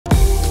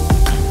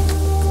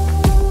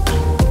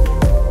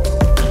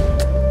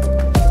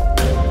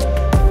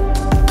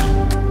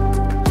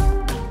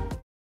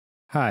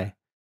Hi,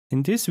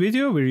 in this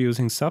video we're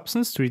using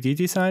Substance 3D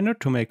Designer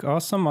to make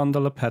awesome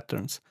mandala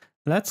patterns.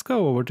 Let's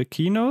go over the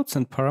keynotes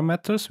and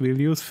parameters we'll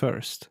use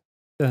first.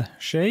 The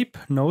shape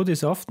node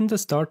is often the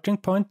starting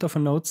point of a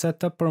node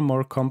setup or a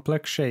more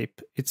complex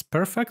shape. It's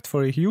perfect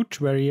for a huge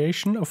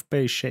variation of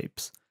base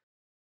shapes.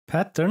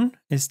 Pattern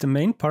is the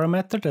main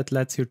parameter that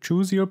lets you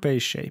choose your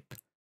base shape.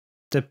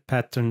 The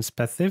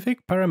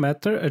pattern-specific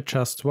parameter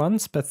adjusts one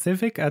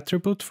specific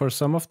attribute for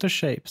some of the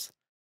shapes.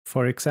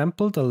 For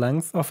example, the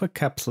length of a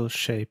capsule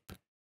shape.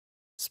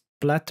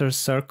 Splatter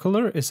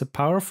Circular is a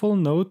powerful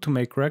node to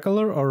make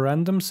regular or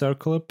random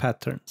circular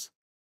patterns.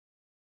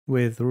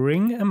 With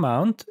Ring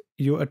Amount,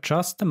 you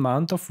adjust the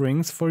amount of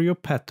rings for your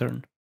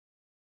pattern.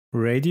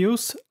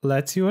 Radius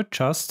lets you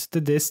adjust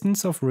the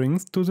distance of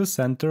rings to the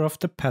center of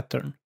the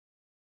pattern.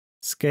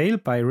 Scale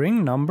by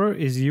ring number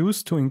is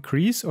used to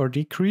increase or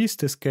decrease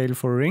the scale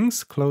for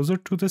rings closer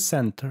to the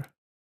center.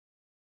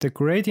 The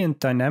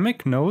Gradient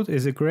Dynamic node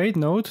is a great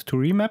node to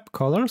remap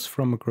colors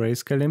from a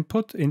grayscale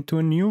input into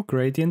a new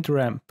gradient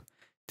ramp.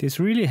 This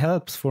really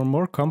helps for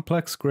more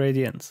complex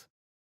gradients.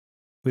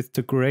 With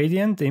the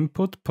gradient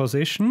input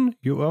position,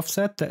 you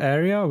offset the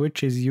area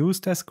which is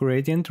used as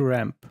gradient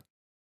ramp.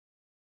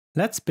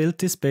 Let's build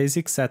this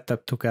basic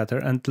setup together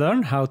and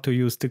learn how to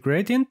use the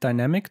Gradient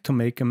Dynamic to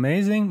make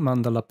amazing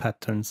mandala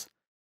patterns.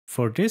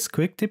 For this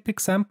Quicktip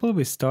example,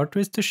 we start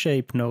with the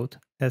Shape node.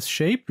 As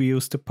shape, we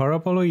use the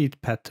paraboloid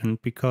pattern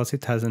because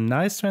it has a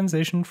nice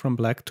transition from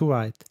black to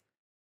white.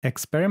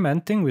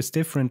 Experimenting with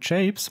different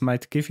shapes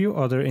might give you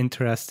other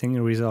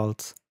interesting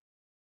results.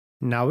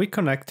 Now we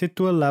connect it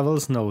to a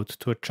Levels node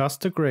to adjust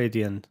the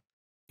gradient.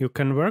 You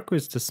can work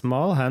with the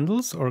small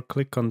handles or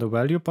click on the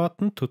value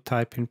button to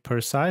type in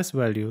precise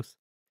values.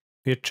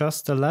 We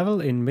adjust the level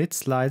in mid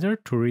slider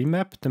to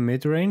remap the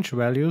mid-range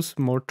values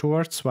more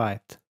towards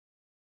white.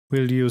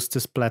 We'll use the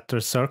Splatter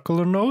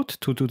Circular node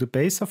to do the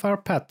base of our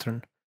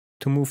pattern.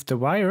 To move the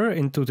wire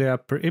into the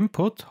upper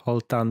input,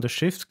 hold down the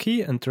Shift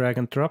key and drag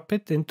and drop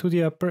it into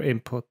the upper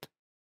input.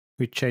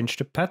 We change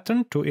the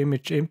pattern to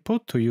image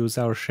input to use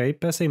our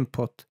shape as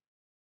input.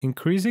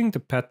 Increasing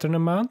the pattern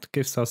amount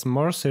gives us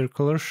more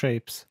circular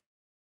shapes.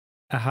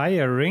 A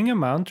higher ring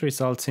amount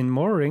results in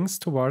more rings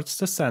towards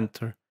the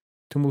center.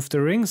 To move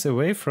the rings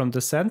away from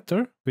the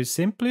center, we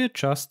simply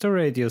adjust the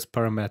radius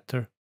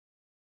parameter.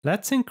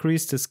 Let's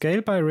increase the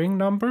scale by ring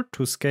number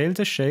to scale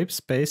the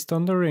shapes based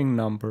on the ring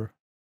number.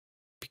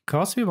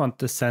 Because we want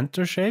the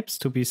center shapes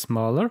to be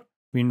smaller,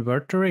 we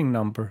invert the ring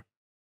number.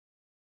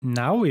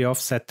 Now we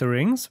offset the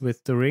rings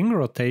with the Ring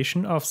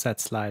Rotation Offset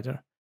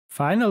slider.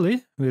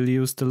 Finally, we'll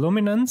use the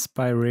luminance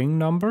by ring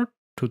number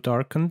to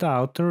darken the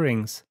outer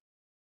rings.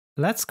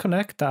 Let's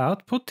connect the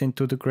output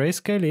into the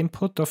grayscale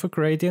input of a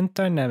Gradient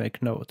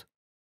Dynamic node.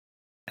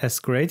 As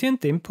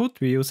gradient input,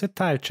 we use a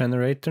Tile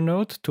Generator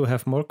node to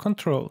have more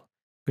control.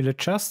 We'll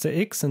adjust the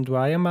X and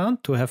Y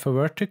amount to have a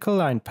vertical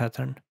line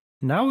pattern.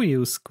 Now we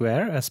use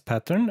Square as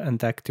pattern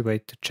and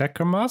activate the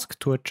checker mask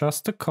to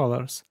adjust the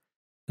colors.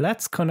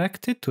 Let's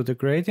connect it to the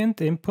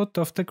gradient input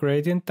of the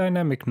Gradient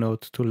Dynamic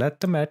node to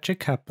let the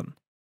magic happen.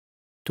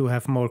 To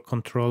have more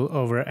control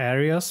over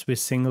areas with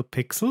single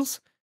pixels,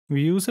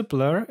 we use a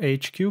Blur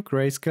HQ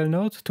grayscale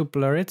node to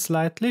blur it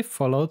slightly,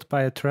 followed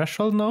by a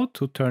Threshold node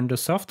to turn the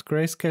soft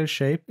grayscale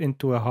shape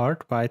into a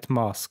hard white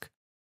mask.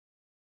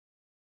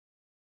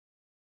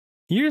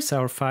 Here's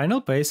our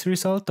final base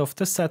result of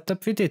the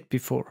setup we did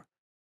before.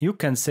 You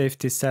can save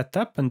this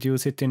setup and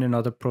use it in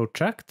another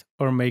project,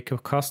 or make a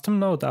custom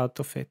node out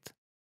of it.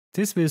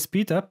 This will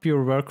speed up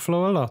your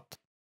workflow a lot.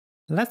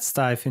 Let's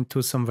dive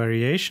into some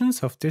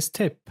variations of this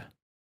tip.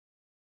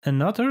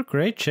 Another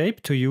great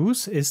shape to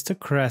use is the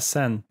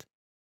crescent.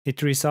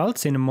 It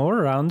results in a more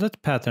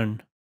rounded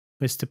pattern.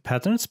 With the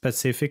pattern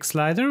specific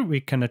slider, we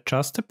can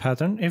adjust the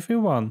pattern if we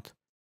want.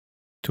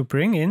 To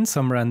bring in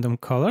some random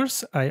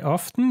colors, I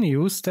often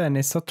use the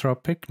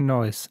Anisotropic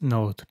Noise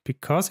node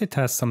because it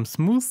has some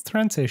smooth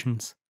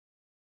transitions.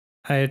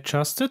 I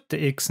adjusted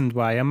the X and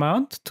Y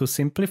amount to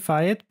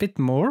simplify it a bit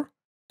more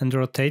and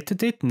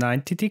rotated it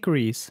 90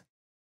 degrees.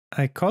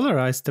 I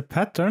colorized the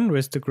pattern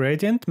with the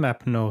Gradient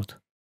Map node.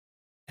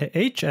 A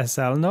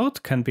HSL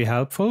node can be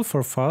helpful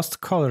for fast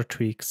color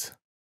tweaks.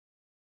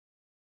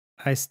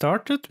 I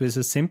started with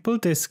a simple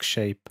disc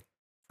shape.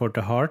 For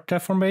the heart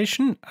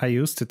deformation, I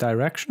used the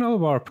Directional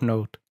Warp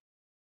node.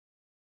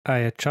 I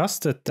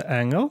adjusted the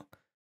angle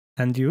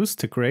and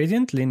used the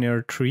Gradient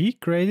Linear Tree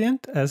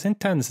gradient as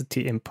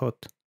intensity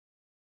input.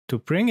 To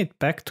bring it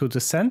back to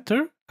the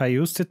center, I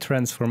used the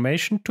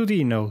Transformation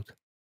 2D node.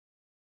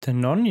 The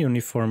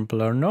Non-Uniform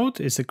Blur node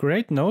is a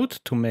great node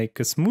to make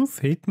a smooth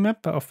heat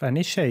map of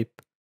any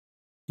shape.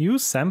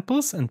 Use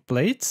samples and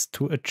blades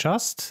to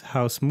adjust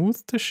how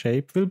smooth the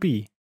shape will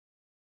be.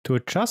 To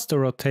adjust the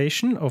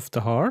rotation of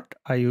the heart,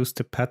 I use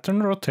the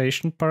Pattern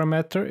Rotation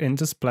parameter in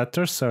the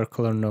Splatter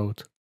Circular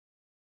node.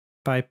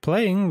 By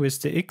playing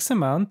with the X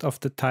amount of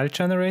the Tile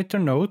Generator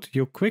node,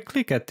 you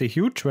quickly get a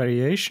huge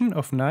variation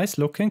of nice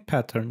looking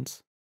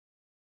patterns.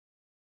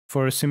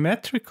 For a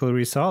symmetrical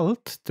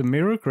result, the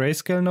Mirror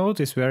Grayscale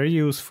node is very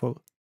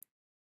useful.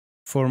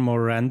 For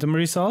more random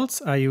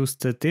results, I use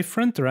the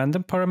different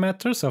random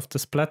parameters of the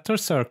splatter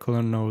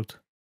circular node.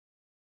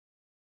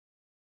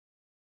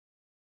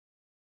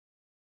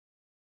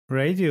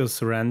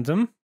 Radius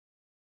random,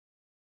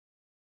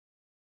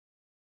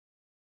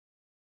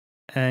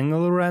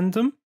 angle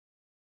random,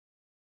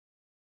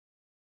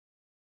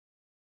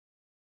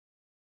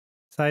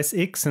 size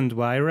X and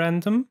Y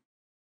random,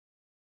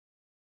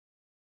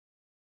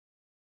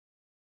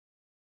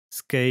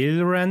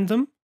 scale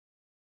random,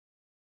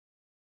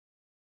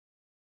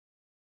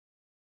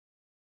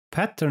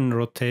 pattern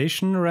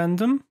rotation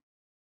random,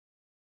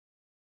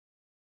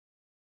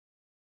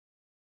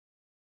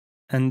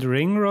 and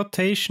ring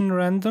rotation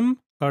random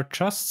are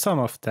just some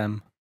of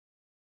them.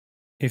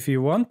 If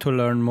you want to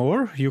learn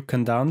more, you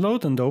can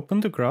download and open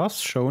the graphs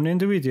shown in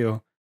the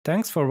video.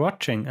 Thanks for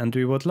watching, and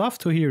we would love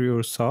to hear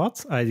your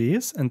thoughts,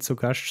 ideas and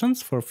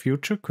suggestions for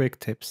future quick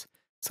tips.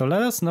 So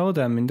let us know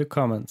them in the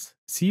comments.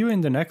 See you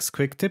in the next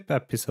quick tip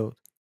episode.